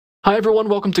Hi everyone,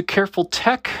 welcome to Careful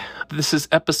Tech. This is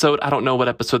I don't know what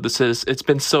episode this is. It's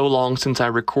been so long since I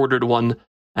recorded one,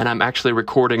 and I'm actually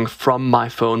recording from my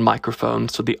phone microphone,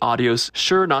 so the audio's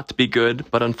sure not to be good,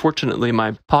 but unfortunately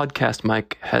my podcast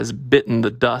mic has bitten the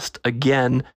dust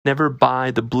again. Never buy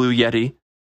the Blue Yeti.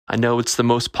 I know it's the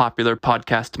most popular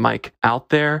podcast mic out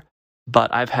there,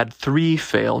 but I've had 3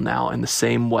 fail now in the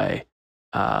same way,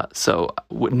 so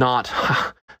not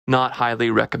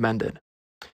highly recommended.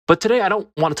 But today I don't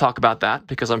want to talk about that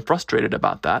because I'm frustrated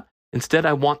about that. Instead,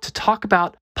 I want to talk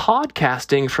about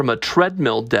podcasting from a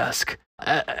treadmill desk.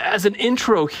 As an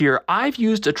intro here, I've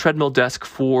used a treadmill desk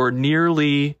for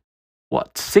nearly,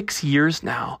 6 years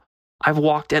now. I've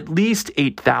walked at least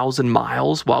 8,000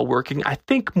 miles while working. I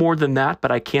think more than that,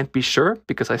 but I can't be sure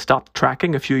because I stopped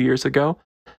tracking a few years ago.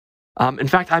 In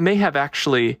fact, I may have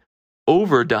actually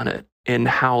overdone it in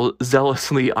how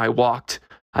zealously I walked.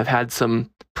 I've had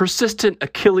some persistent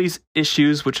Achilles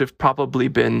issues, which have probably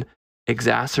been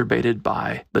exacerbated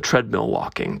by the treadmill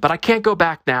walking. But I can't go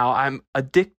back now. I'm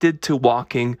addicted to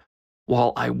walking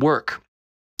while I work.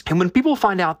 And when people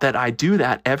find out that I do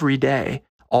that every day,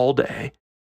 all day,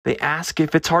 they ask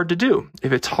if it's hard to do,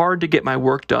 if it's hard to get my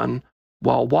work done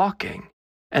while walking.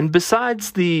 And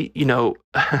besides the,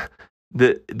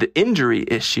 the injury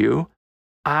issue,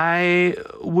 I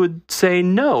would say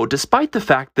no, despite the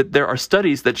fact that there are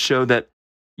studies that show that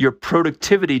your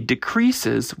productivity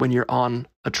decreases when you're on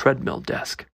a treadmill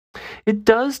desk. It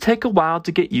does take a while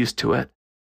to get used to it,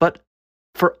 but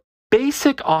for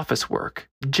basic office work,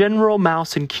 general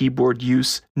mouse and keyboard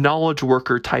use, knowledge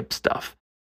worker type stuff,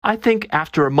 I think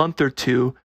after a month or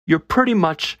two, you're pretty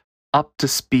much up to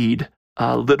speed,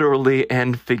 literally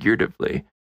and figuratively.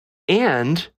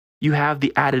 And you have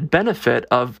the added benefit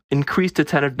of increased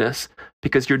attentiveness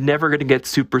because you're never going to get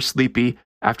super sleepy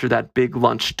after that big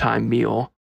lunchtime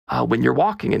meal when you're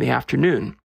walking in the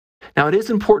afternoon. Now, it is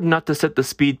important not to set the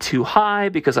speed too high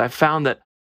because I've found that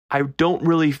I don't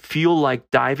really feel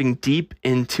like diving deep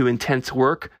into intense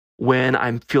work when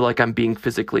I feel like I'm being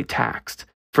physically taxed.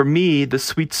 For me, the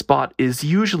sweet spot is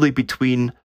usually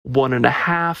between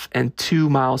 1.5 and 2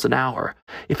 miles an hour.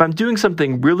 If I'm doing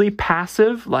something really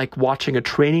passive, like watching a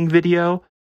training video,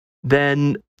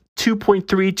 then 2.3,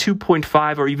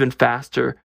 2.5, or even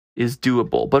faster is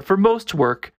doable. But for most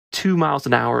work, 2 miles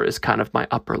an hour is kind of my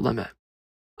upper limit.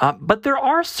 But there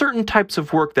are certain types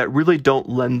of work that really don't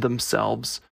lend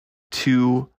themselves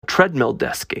to treadmill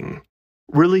desking.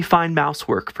 Really fine mouse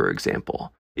work, for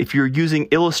example. If you're using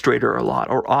Illustrator a lot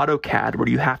or AutoCAD, where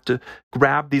you have to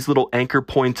grab these little anchor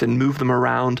points and move them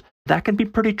around, that can be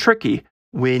pretty tricky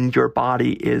when your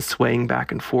body is swaying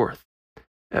back and forth.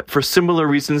 For similar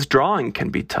reasons, drawing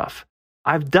can be tough.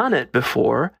 I've done it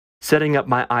before, setting up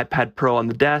my iPad Pro on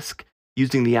the desk,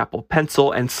 using the Apple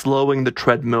Pencil and slowing the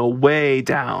treadmill way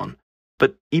down.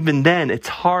 But even then, it's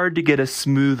hard to get a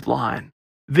smooth line.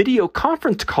 Video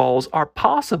conference calls are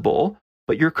possible,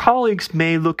 but your colleagues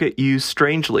may look at you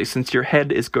strangely since your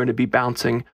head is going to be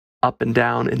bouncing up and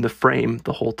down in the frame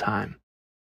the whole time.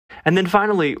 And then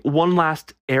finally, one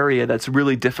last area that's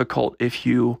really difficult if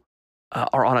you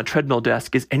are on a treadmill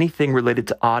desk is anything related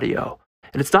to audio.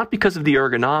 And it's not because of the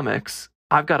ergonomics.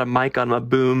 I've got a mic on my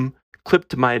boom clipped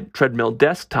to my treadmill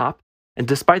desktop, and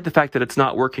despite the fact that it's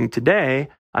not working today,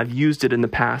 I've used it in the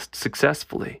past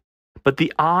successfully. But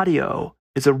the audio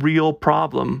is a real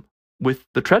problem with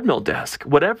the treadmill desk.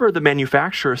 Whatever the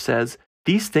manufacturer says,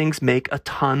 these things make a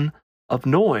ton of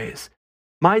noise.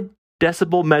 My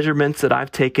decibel measurements that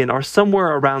I've taken are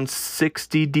somewhere around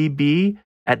 60 dB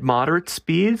at moderate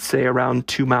speeds, say around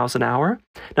 2 miles an hour.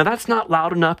 Now that's not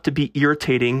loud enough to be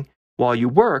irritating while you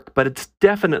work, but it's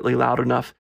definitely loud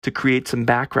enough to create some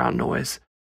background noise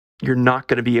you're not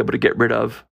going to be able to get rid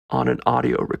of on an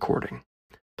audio recording.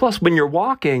 Plus, when you're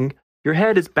walking, your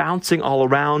head is bouncing all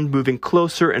around, moving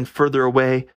closer and further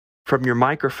away from your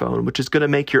microphone, which is going to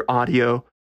make your audio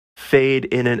fade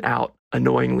in and out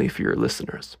annoyingly for your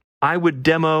listeners. I would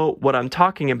demo what I'm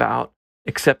talking about,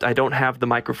 except I don't have the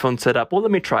microphone set up. Well, let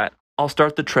me try it. I'll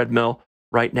start the treadmill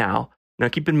right now. Now,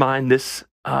 keep in mind, this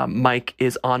mic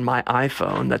is on my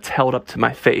iPhone that's held up to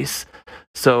my face.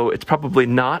 So it's probably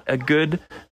not a good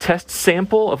test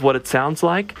sample of what it sounds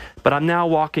like, but I'm now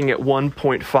walking at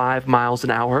 1.5 miles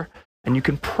an hour, and you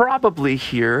can probably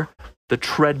hear the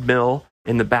treadmill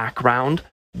in the background,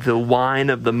 the whine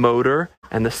of the motor,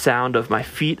 and the sound of my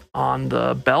feet on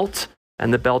the belt,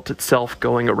 and the belt itself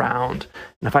going around.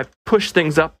 And if I push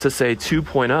things up to, say,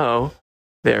 2.0,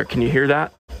 there, can you hear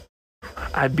that?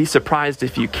 I'd be surprised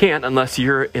if you can't unless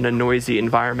you're in a noisy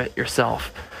environment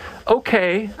yourself.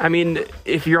 Okay, I mean,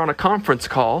 if you're on a conference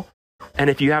call, and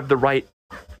if you have the right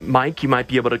mic, you might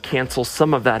be able to cancel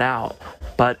some of that out,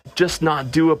 but just not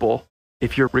doable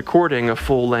if you're recording a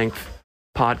full-length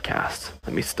podcast.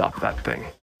 Let me stop that thing.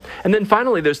 And then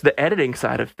finally, there's the editing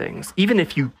side of things. Even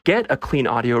if you get a clean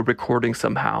audio recording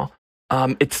somehow,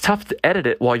 it's tough to edit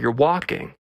it while you're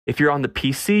walking. If you're on the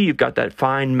PC, you've got that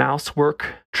fine mouse work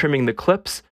trimming the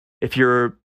clips. If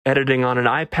you're editing on an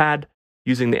iPad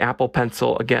using the Apple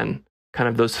Pencil, again, kind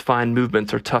of those fine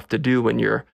movements are tough to do when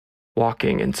you're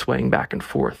walking and swaying back and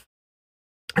forth.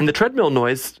 And the treadmill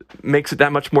noise makes it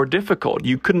that much more difficult.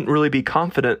 You couldn't really be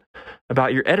confident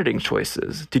about your editing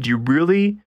choices. Did you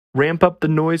really ramp up the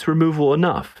noise removal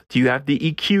enough? Do you have the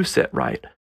EQ set right?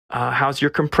 How's your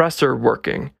compressor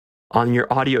working on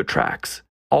your audio tracks?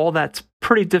 All that's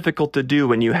pretty difficult to do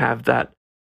when you have that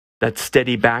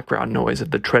steady background noise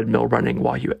of the treadmill running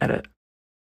while you edit.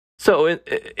 So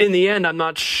in the end, I'm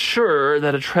not sure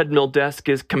that a treadmill desk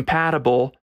is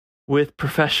compatible with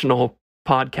professional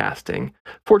podcasting.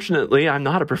 Fortunately, I'm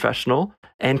not a professional,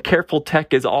 and Careful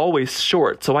Tech is always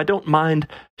short, so I don't mind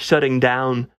shutting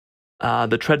down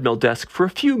the treadmill desk for a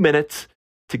few minutes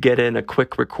to get in a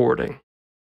quick recording.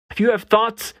 If you have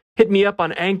thoughts, hit me up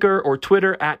on Anchor or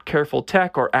Twitter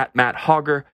 @CarefulTech or @Matt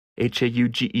Hauger,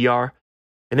 Hauger.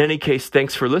 In any case,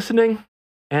 thanks for listening,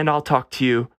 and I'll talk to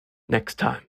you next time.